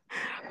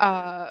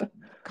uh,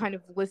 kind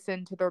of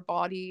listen to their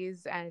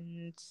bodies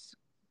and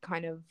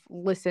kind of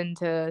listen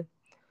to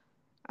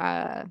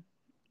uh,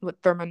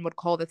 what Thurman would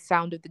call the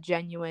sound of the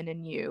genuine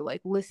in you.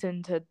 Like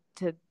listen to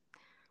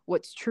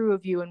what's true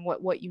of you and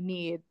what you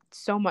need.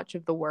 So much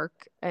of the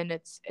work, and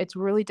it's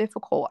really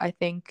difficult. I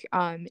think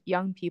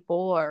young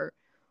people are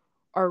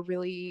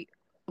really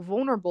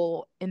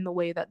vulnerable in the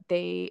way that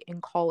they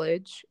in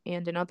college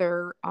and in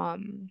other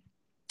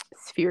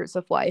spheres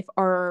of life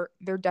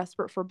they're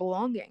desperate for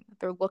belonging.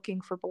 They're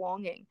looking for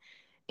belonging,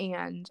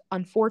 and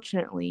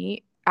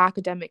unfortunately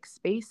academic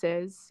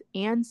spaces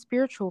and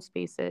spiritual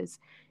spaces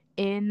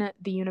in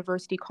the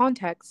university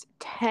context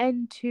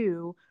tend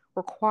to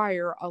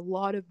require a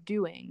lot of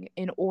doing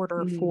in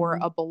order for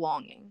Mm, a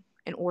belonging,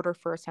 in order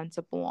for a sense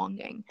of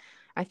belonging.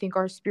 I think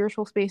our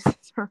spiritual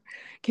spaces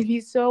can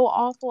be so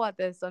awful at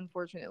this,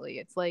 unfortunately.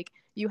 It's like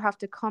you have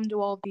to come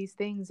to all of these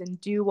things and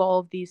do all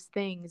of these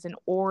things in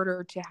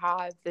order to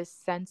have this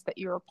sense that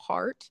you're a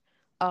part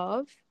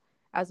of,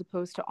 as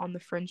opposed to on the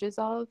fringes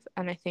of.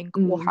 And I think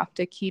we'll mm, have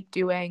to keep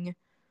doing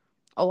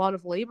a lot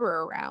of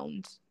labor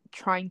around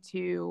trying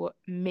to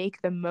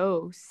make the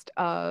most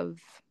of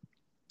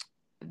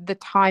the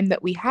time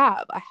that we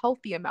have, a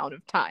healthy amount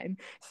of time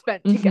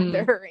spent mm-hmm.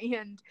 together.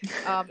 And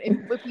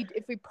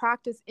if we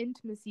practice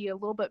intimacy a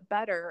little bit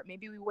better,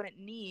 maybe we wouldn't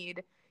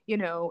need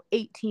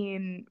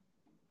 18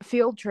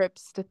 field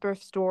trips to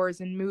thrift stores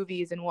and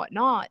movies and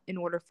whatnot in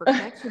order for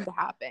connection to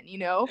happen.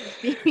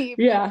 Maybe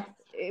Yeah,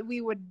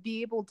 we would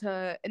be able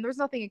to, and there's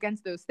nothing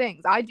against those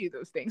things. I do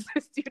those things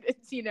with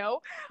students,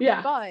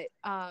 yeah. but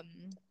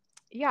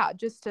yeah,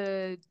 just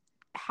to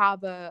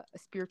have a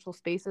spiritual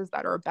spaces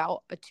that are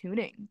about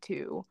attuning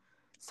to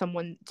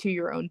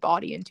your own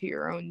body and to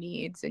your own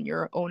needs and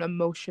your own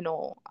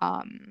emotional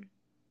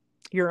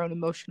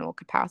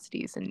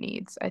capacities and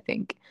needs. I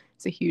think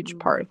it's a huge Mm.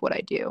 part of what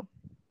I do.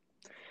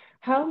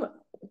 how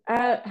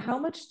how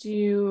much do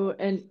you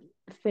and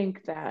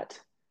think that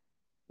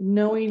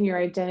knowing your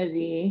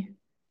identity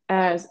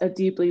as a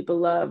deeply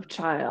beloved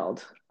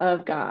child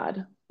of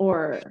God,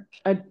 or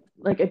a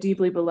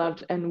deeply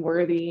beloved and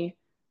worthy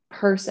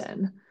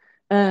person,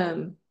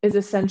 is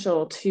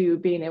essential to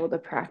being able to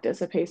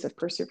practice a pace of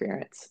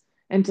perseverance,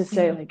 and to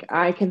say, Yeah. like,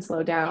 I can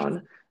slow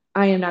down.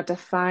 I am not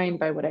defined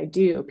by what I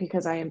do,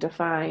 because I am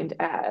defined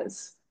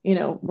as,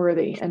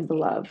 worthy and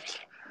beloved.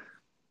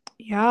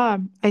 Yeah,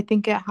 I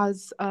think it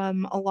has a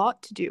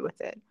lot to do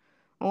with it.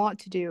 A lot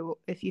to do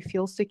if you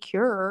feel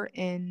secure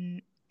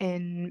in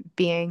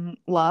being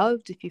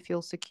loved, if you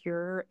feel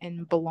secure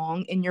and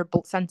belong in your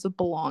sense of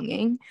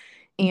belonging.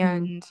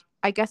 Mm-hmm. And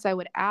I guess I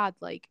would add,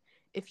 like,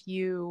 if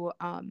you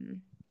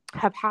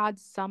have had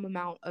some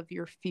amount of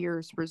your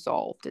fears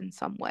resolved in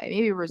some way.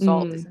 Maybe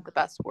resolved Mm, isn't the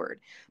best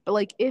word, but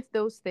like if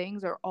those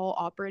things are all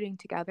operating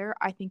together,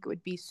 I think it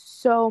would be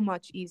so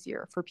much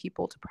easier for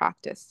people to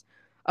practice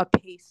a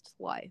paced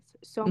life.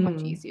 So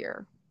much mm,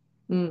 easier.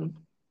 mm.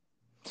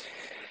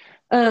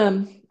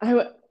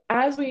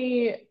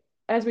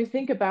 As we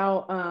think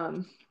about,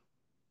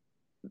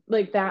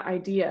 like, that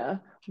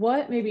idea,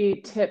 what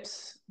maybe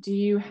tips do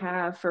you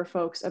have for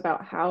folks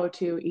about how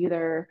to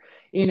either,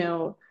 you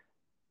know,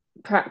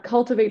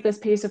 cultivate this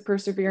pace of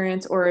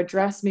perseverance or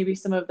address maybe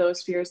some of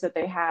those fears that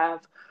they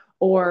have,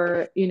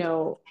 or, you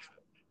know,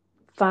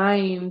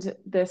 find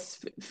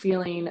this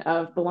feeling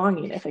of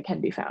belonging if it can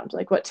be found?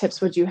 Like, what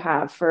tips would you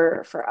have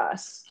for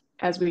us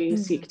as we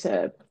seek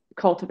to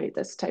cultivate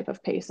this type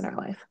of pace in our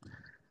life?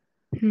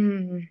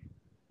 I'm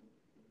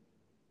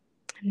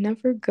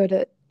never good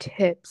at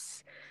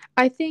tips.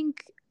 I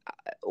think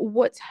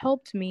what's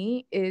helped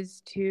me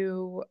is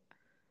to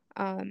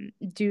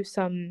do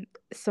some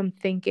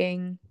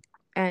thinking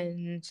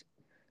and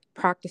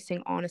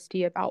practicing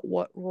honesty about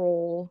what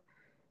role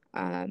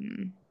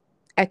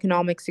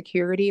economic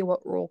security,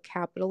 what role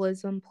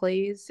capitalism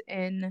plays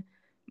in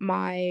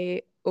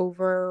my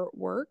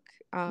overwork,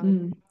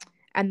 and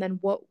then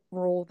what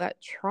role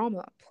that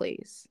trauma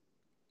plays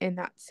in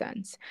that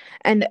sense.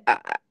 And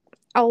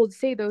I'll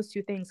say those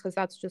two things because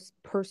that's just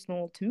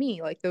personal to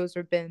me. Like, those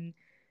have been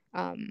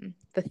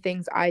the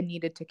things I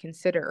needed to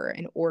consider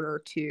in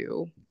order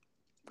to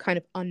kind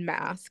of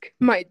unmask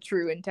my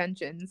true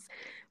intentions.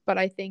 But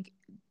I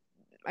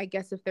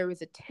guess if there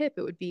was a tip,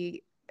 it would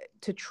be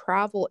to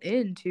travel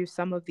into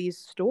some of these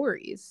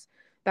stories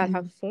that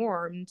have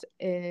formed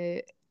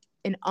an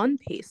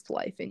unpaced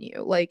life in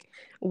you. Like,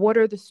 what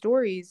are the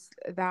stories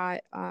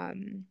that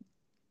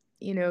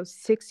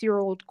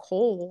 6-year-old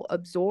Cole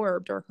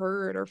absorbed or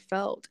heard or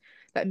felt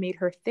that made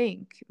her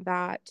think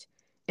that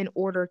in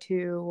order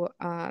to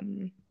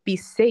be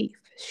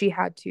safe, she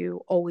had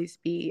to always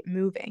be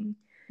moving,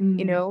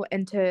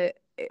 and to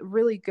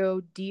really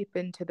go deep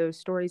into those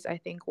stories, I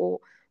think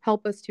will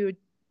help us to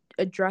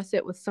address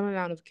it with some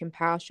amount of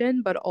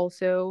compassion, but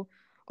also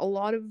a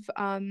lot of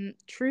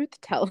truth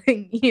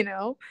telling,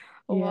 a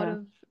lot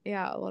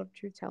of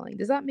truth telling.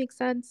 Does that make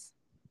sense?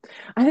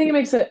 I think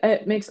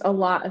it makes a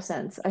lot of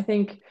sense. I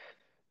think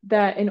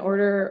that in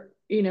order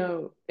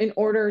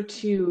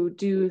to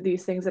do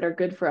these things that are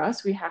good for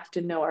us, we have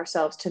to know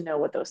ourselves to know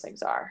what those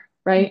things are,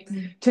 right?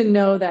 To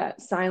know that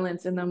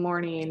silence in the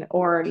morning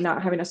or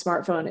not having a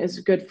smartphone is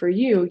good for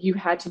you, you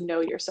had to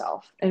know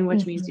yourself, and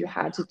which means you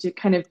had to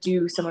kind of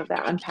do some of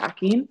that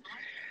unpacking.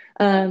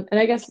 And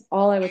I guess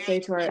all I would say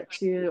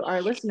to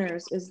our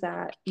listeners is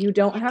that you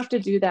don't have to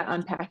do that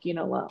unpacking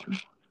alone,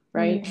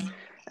 right?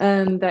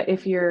 That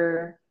if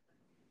you're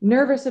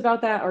nervous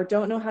about that or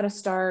don't know how to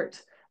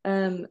start,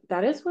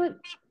 that is what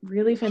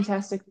really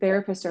fantastic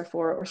therapists are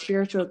for, or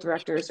spiritual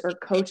directors, or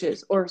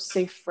coaches, or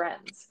safe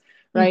friends,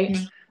 right?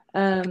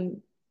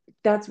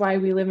 That's why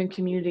we live in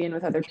community and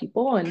with other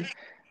people.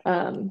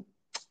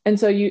 And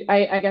so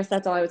I guess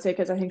that's all I would say,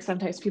 because I think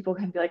sometimes people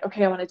can be like,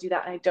 okay, I want to do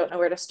that and I don't know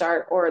where to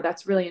start, or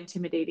that's really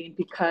intimidating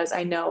because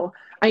I know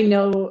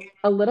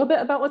a little bit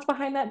about what's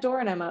behind that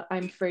door and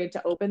I'm afraid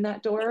to open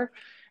that door.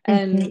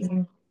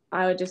 And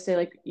I would just say,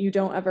 like, you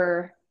don't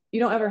ever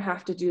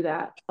have to do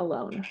that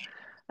alone.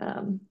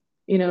 And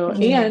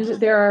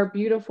there are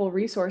beautiful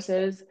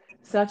resources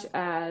such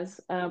as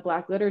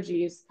Black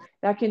liturgies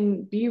that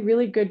can be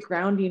really good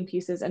grounding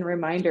pieces and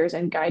reminders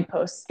and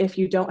guideposts if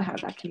you don't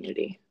have that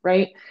community,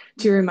 right?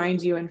 To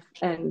remind you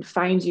and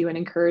find you and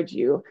encourage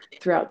you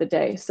throughout the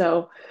day.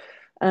 So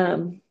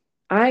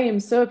I am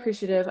so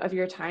appreciative of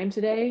your time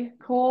today,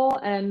 Cole,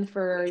 and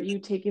for you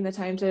taking the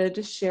time to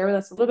just share with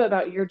us a little bit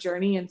about your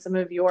journey and some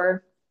of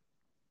your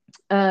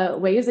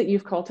ways that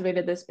you've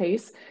cultivated this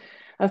pace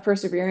of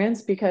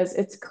perseverance, because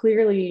it's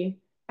clearly,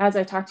 as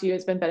I've talked to you,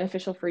 it's been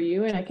beneficial for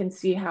you. And I can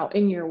see how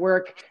in your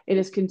work, it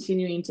is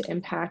continuing to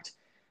impact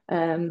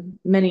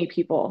many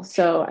people.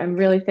 So I'm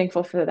really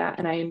thankful for that.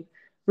 And I'm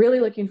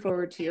really looking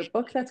forward to your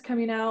book that's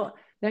coming out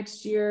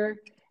next year,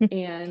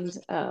 and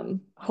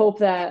hope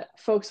that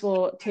folks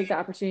will take the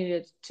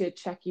opportunity to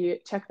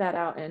check that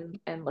out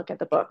and look at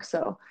the book.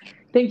 So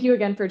thank you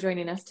again for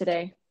joining us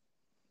today.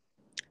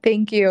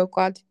 Thank you.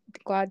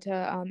 Glad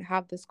to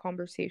have this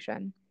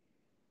conversation.